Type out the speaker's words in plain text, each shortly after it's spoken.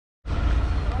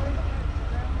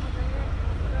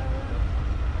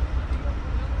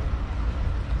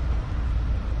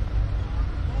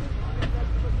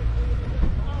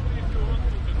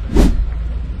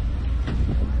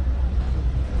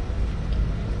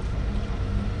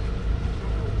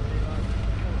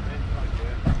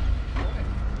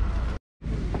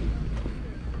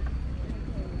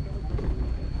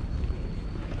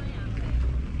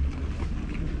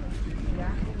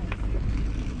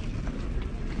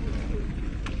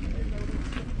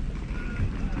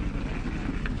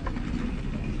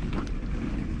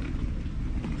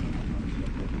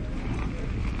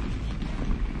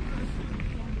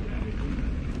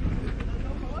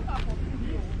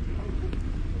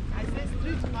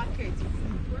market.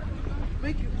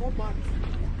 Make you come back.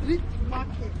 Street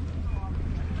market.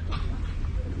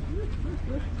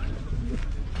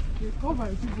 You come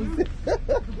and people say.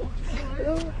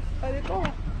 And they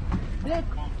come.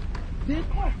 They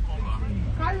come.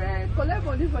 Carry, collect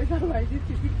money for example like this,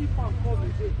 50 pounds come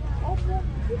and say, oh,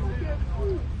 people get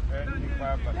food. You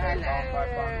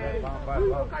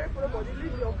carry for the body,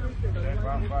 leave your place.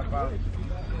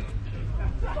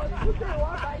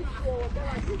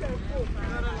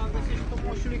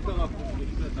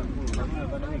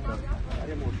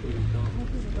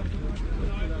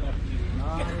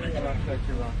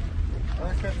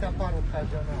 Ăsta se apar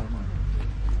ocazional, mă.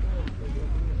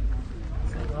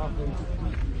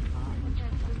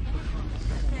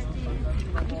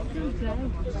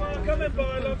 Come and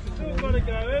buy, look, it's all got to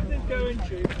go, everything's going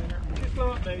cheap, just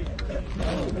like me.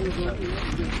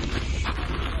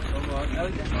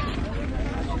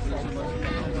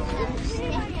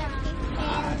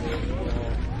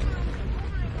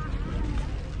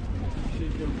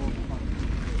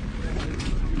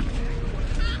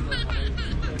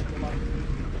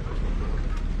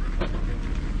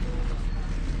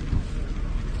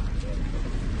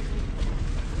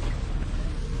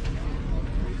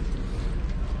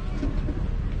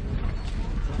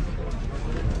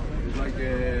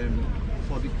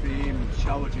 Body cream,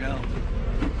 shower gel.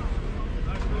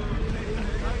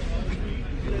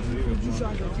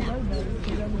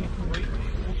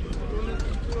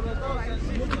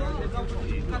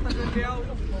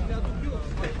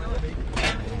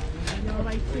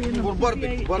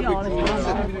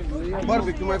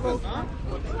 Barbecue, my friend.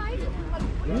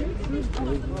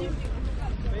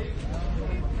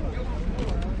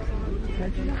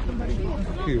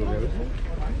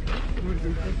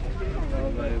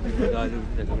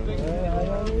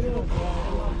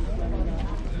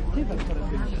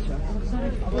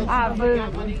 Ah, but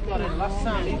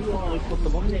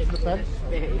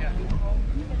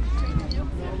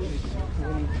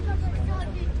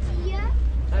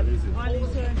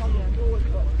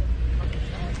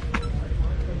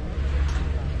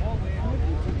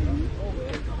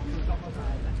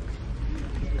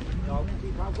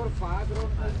I've got a fiver on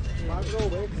that. 5 roll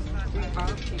weeks.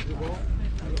 £3 keep the ball.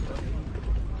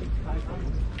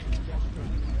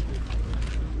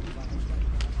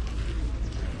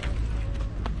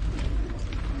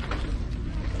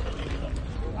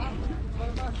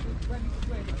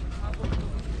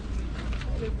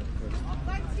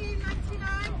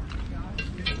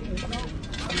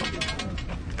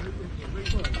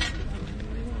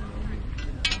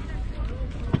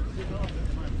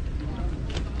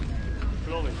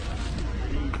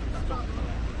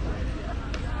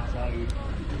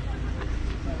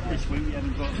 This week we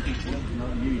haven't got details,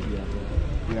 not usually.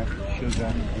 Yeah,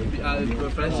 sugar.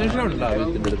 Fransız yordular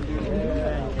bitti.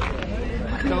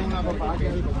 Don't have a bag.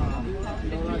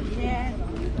 yeah.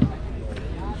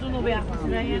 Soon will be happy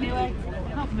today anyway.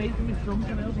 Not for me, it's my son,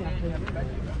 so he'll be happy.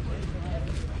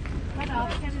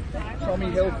 Tommy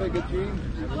Hilfiger jeans.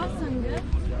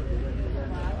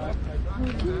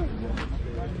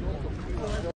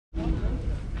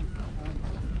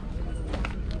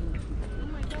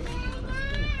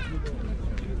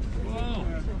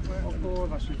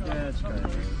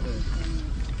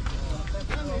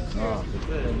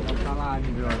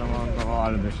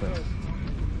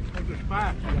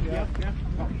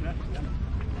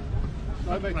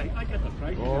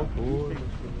 Oh, cool.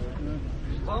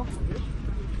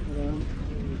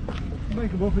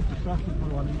 Make them up into sausage for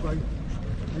one anyway.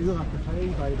 You don't have to pay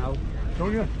by now.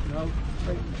 Don't you? No,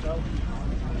 take it yourself.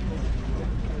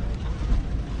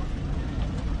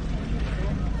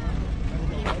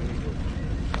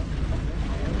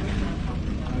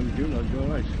 You know, you're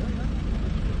right.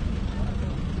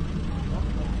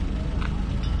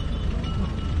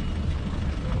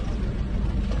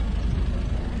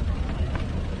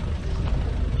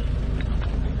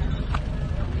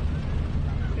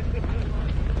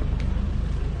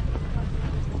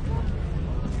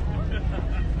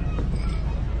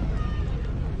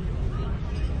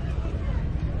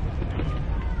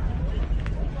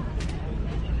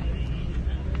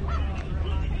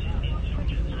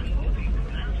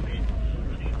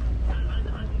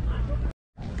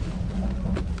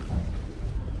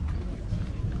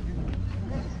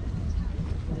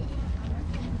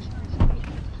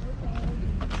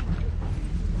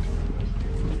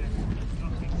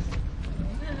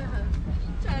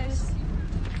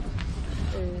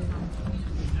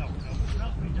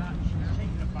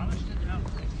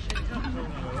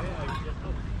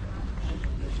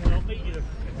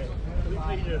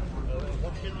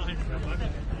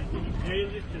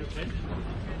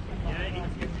 Yeah,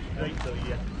 it's great though,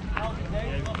 yeah.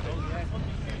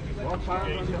 £1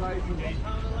 on your license.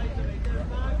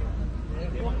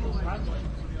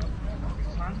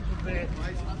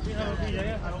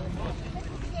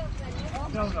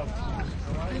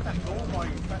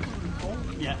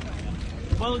 Yeah.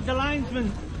 Well, the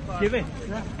linesman give it.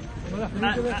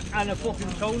 And a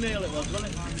fucking toenail it was,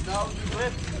 wasn't it? No,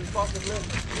 flip. Fucking flip.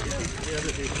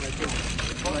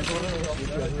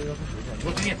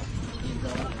 Look at you.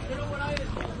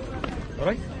 All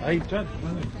right. Hey, Chad.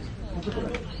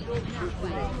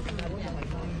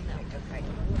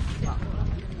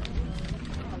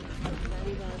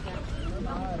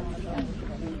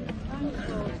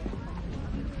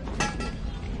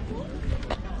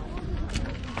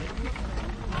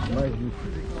 Like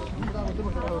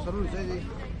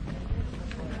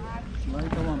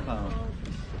 £1.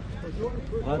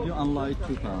 Why do you unlike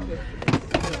 £2?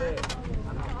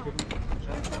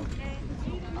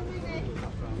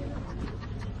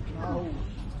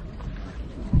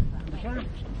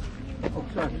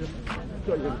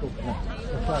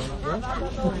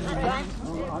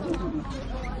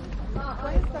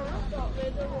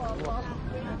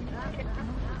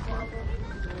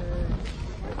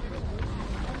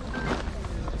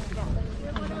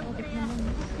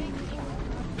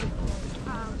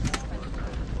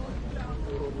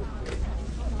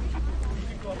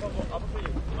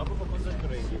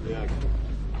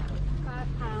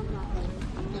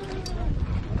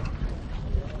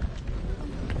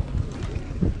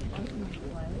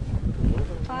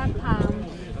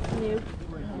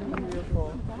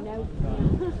 No.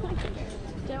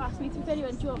 Joe asked me to video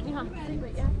and do you want me happy,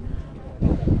 but yeah.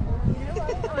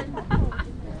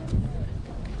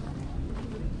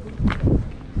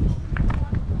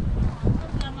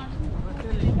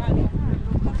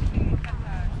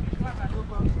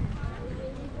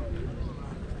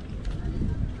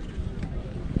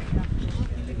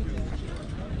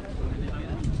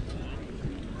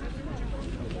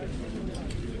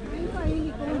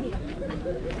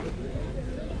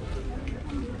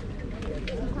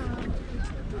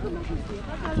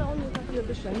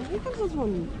 Ich kann was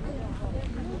von.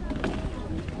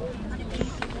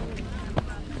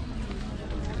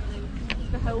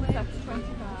 The whole set's £20.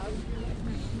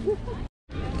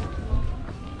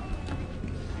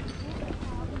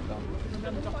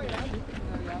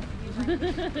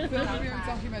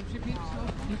 Documentary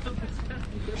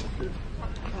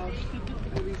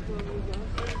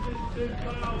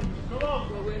well,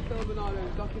 we're filming our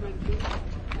own documentary.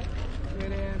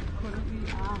 We're currently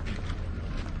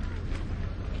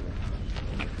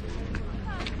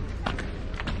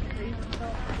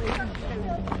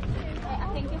I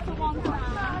think it's the one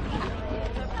now.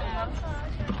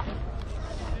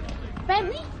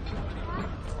 Bentley?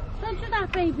 Don't do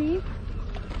that, baby.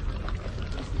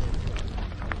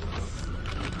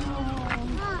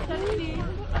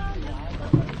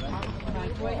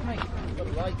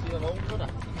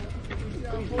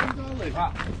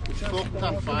 Look,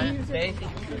 on fire.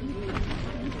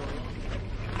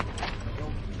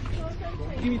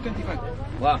 Give me 25.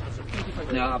 What?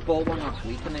 No, I bought one last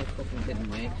week and it fucking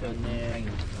didn't work, so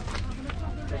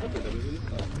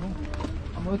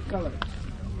I'm with colour.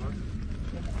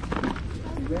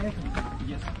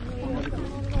 Yes.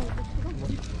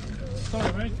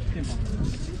 Sorry, right?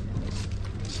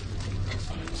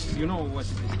 You know what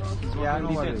it is? Yeah, I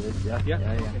know what it is. Yeah, Yeah?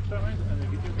 yeah.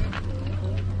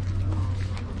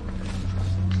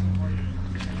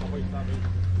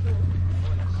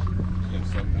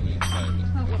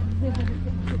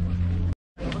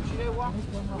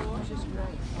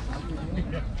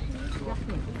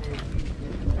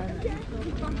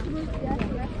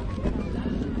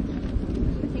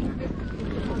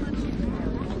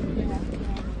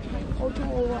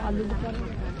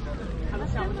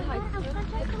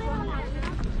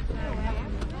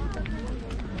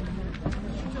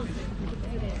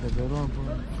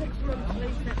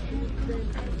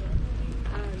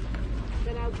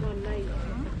 then out one night.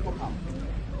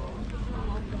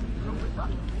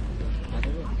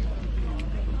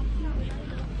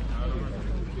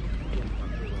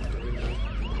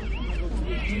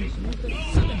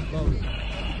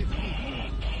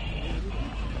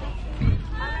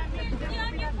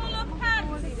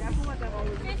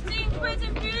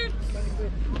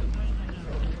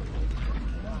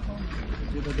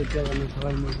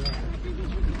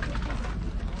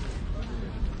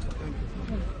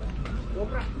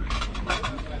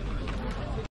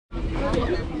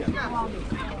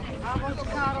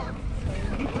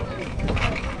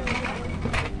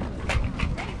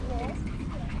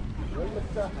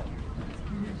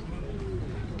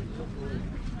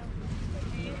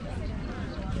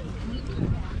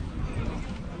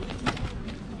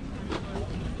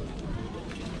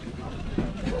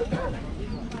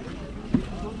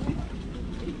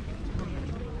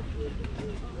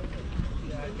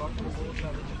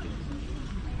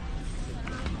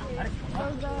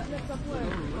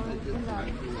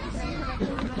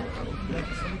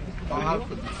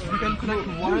 You can connect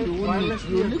wireless to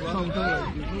your counter.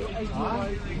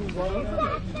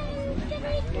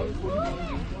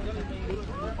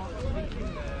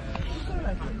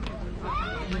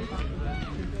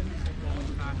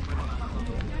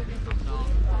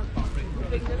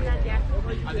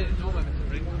 I didn't know whether to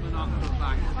bring them or not. I was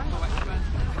like, it's so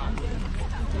expensive.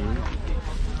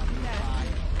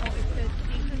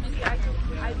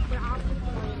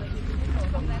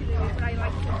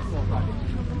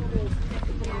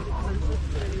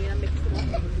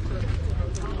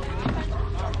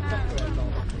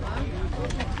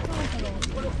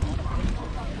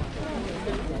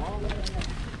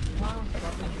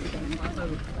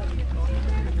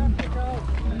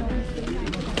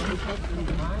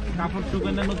 Kapag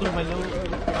sugan na nutro ba lo?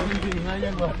 Ano yung nga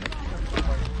yan ba?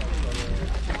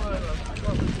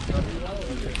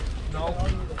 No,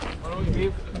 I don't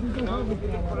give. No, we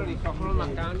can put any chocolate on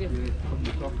that, can't you?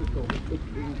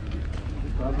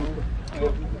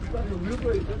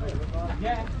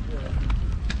 Yeah.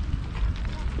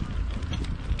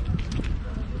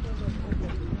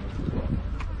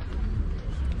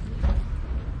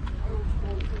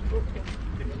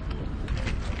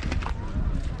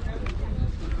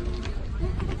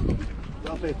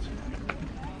 Love it.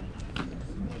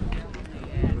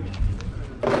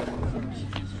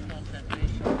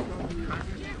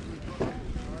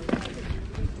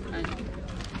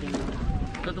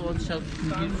 Got the one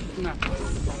self-confused. No.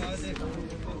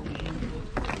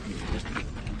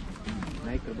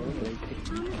 Make a boat,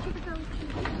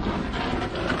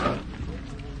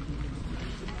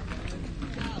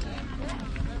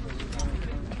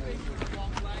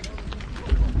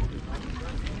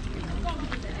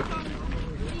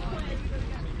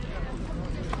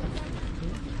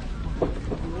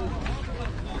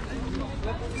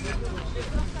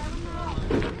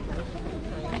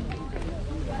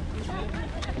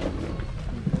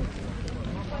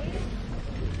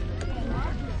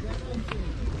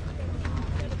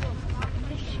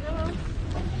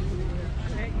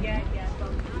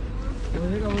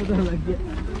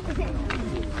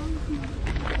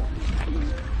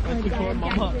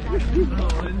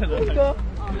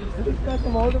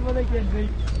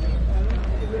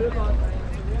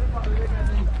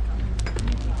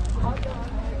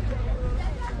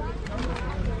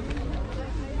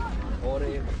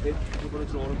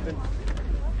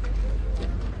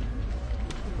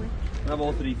 Have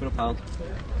all three for £1.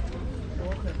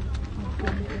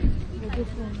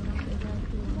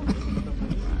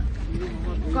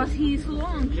 Because he's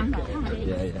long. Yeah,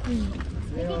 yeah.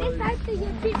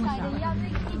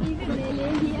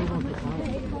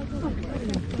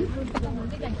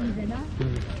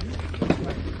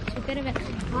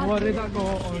 Vorrei da go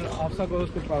obstacles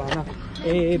to parana.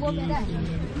 A B C.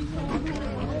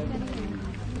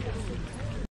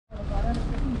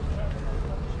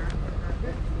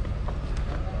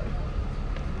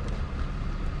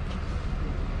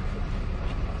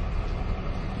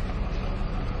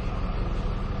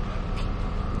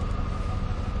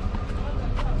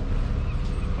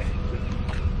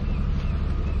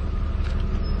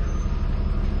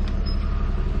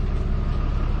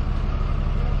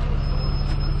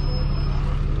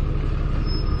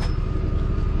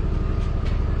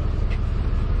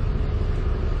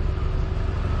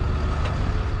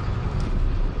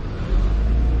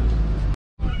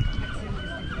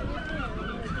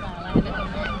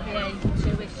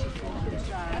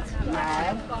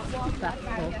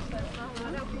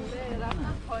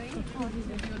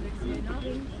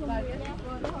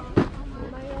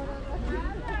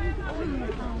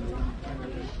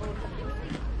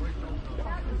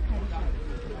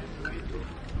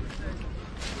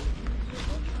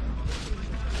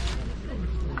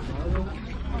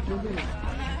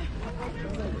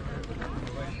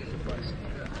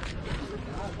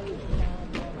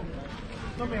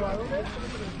 No me va a doler,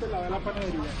 la de la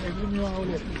panadería. Es un nuevo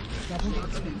outlet.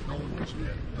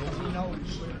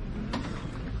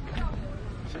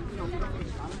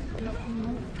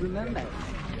 Remember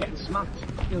getting smacked.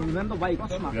 You'll remember why you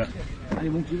got smacked. Yeah. And he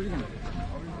won't give it again.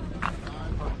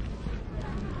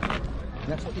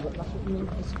 That's what you mean.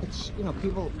 It's you know,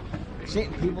 people,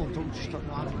 certain people don't just know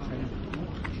how to train.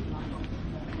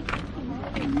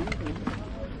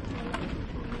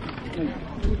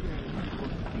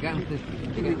 You got this.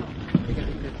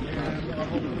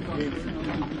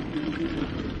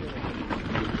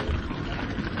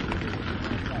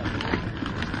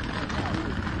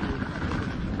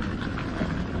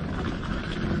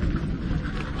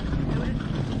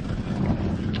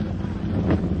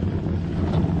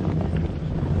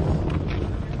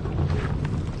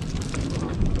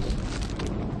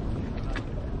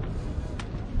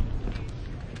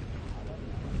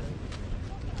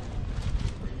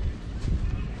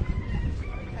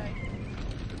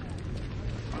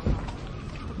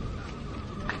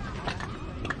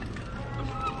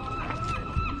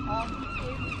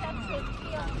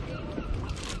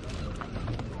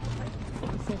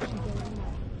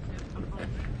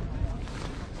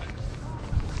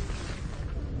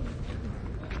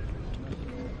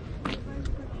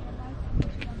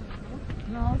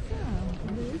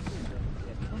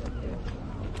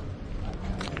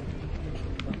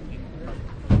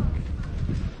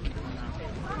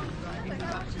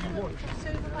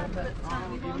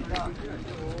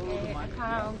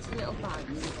 Pounds, little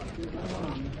bags.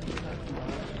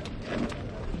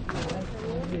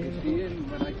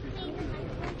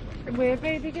 Where,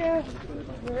 baby girl?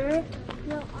 Where?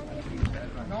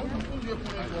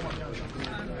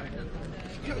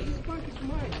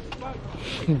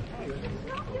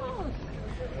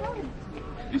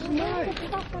 It's mine.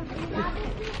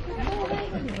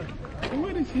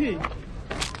 Where is he?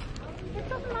 It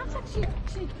doesn't matter, she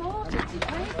bought it, she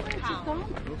paid for it, she's gone.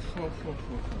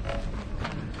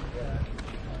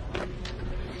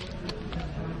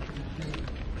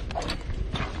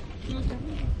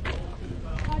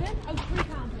 Pardon? Oh, £3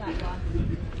 for that one.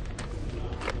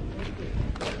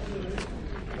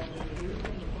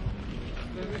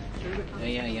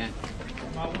 Yeah.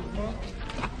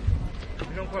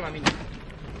 Non con la mia.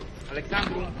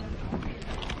 Alexandru.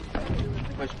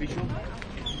 Faci piciu?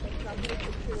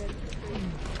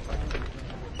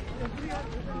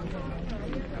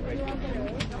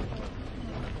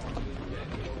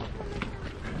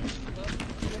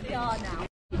 We are now.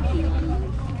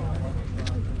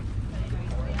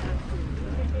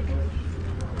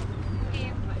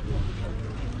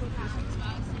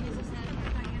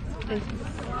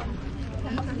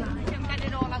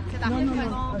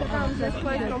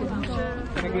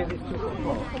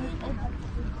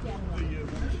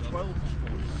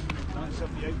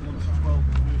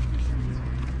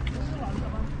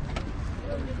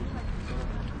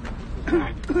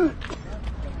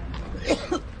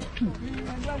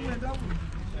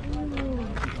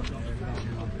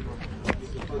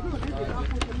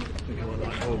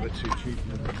 Oh, a bit too cheap.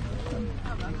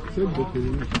 It's a book,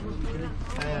 isn't it?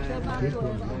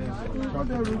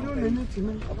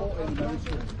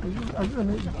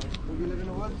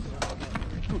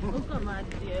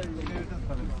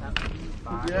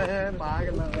 Yeah, bag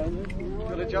and that.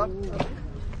 Got a job?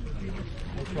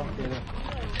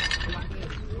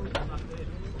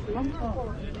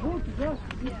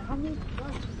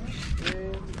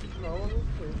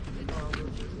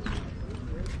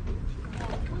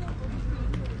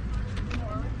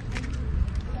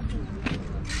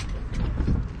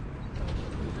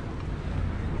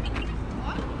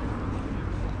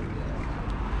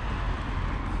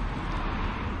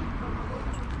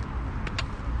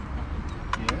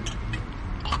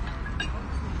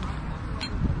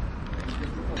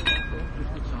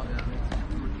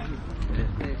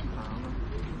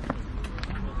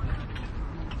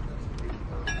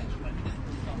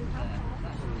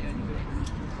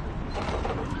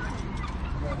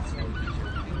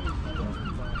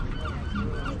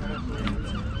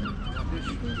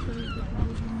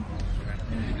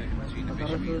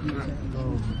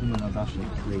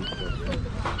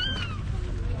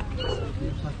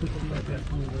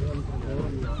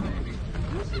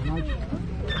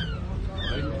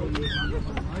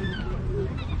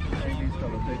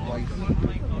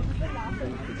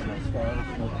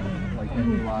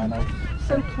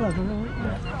 So clever, aren't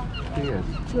He is.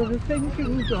 they? So the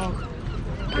thinking dog.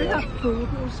 I have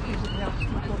poodles because of the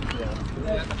hospital.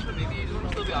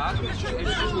 Still be hard. It's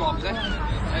just longer.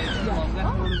 It's longer.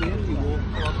 You walk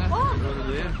longer.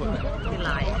 You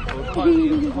lie. Quite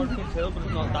a hill, but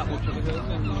not that much of a hill.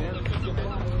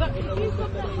 But if you've got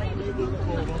that way with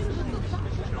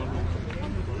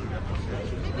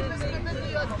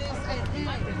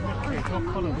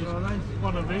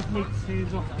One of these makes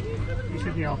stays up. You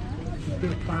said, yeah, it's a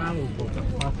bit far, but the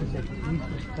part is like, you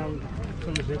just tell us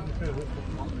everything.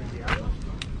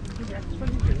 That's what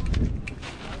you do.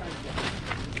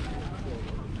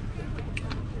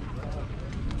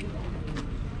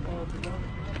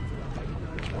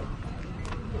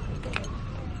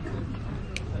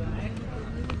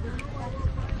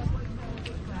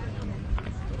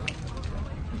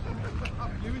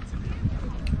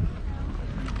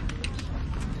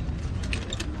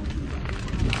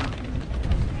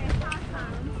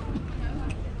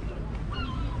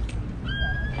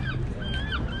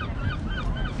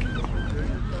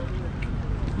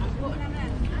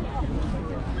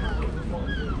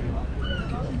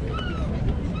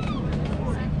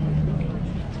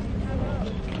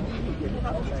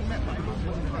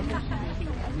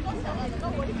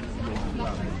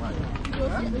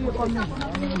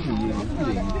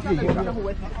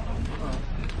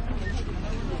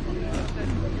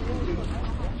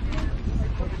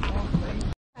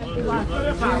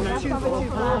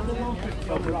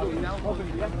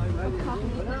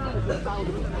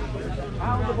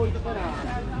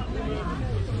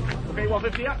 Okay,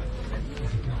 150 up.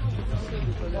 And is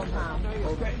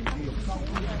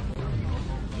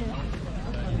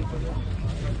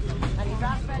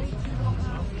that very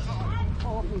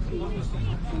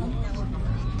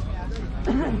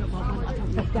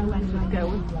Let's go when we're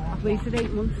going. I've waited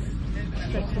 8 months.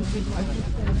 I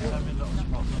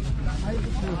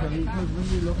just feel funny because when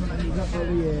you look and you got all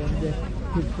the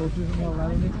kids' photos and all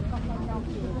that in it.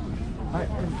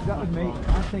 That was me.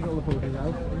 I'd take all the photos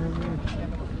out.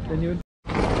 Then you would.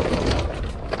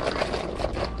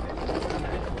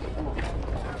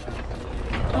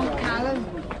 Callum.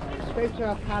 Spoke to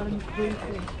our Callum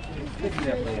briefly.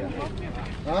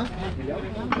 Huh?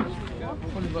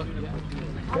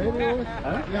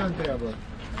 Yeah, I'm there, bro.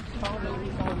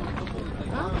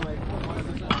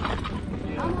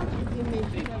 How much did you make?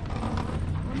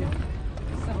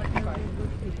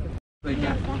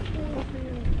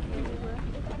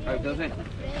 Oh, does it?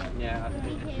 Yeah, I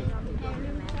think it should.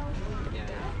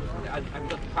 Yeah. I've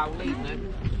got Pauline then.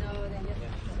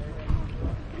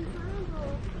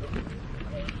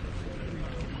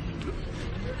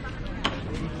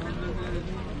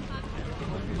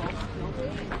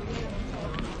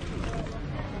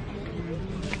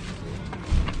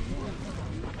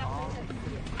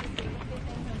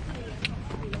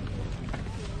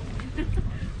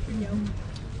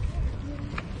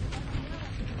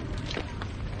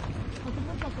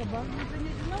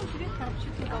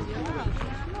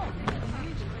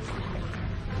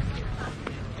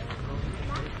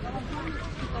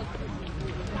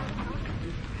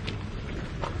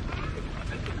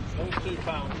 £2.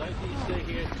 I think you stay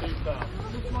here £2.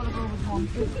 Just want to go with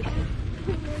 150.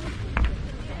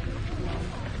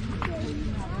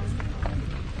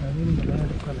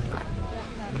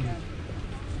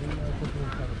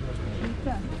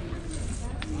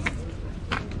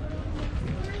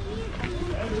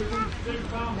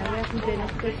 No, we haven't been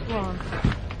at this one.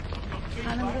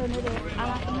 And I'm going to do,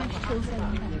 I'll have to make sure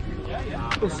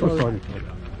Oh, sorry.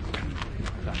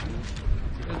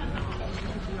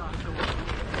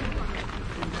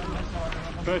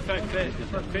 Perfect fit.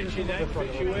 Fits your neck,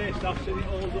 fits your waist. I've seen it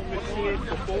all done with CA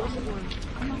before.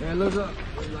 Yeah, look at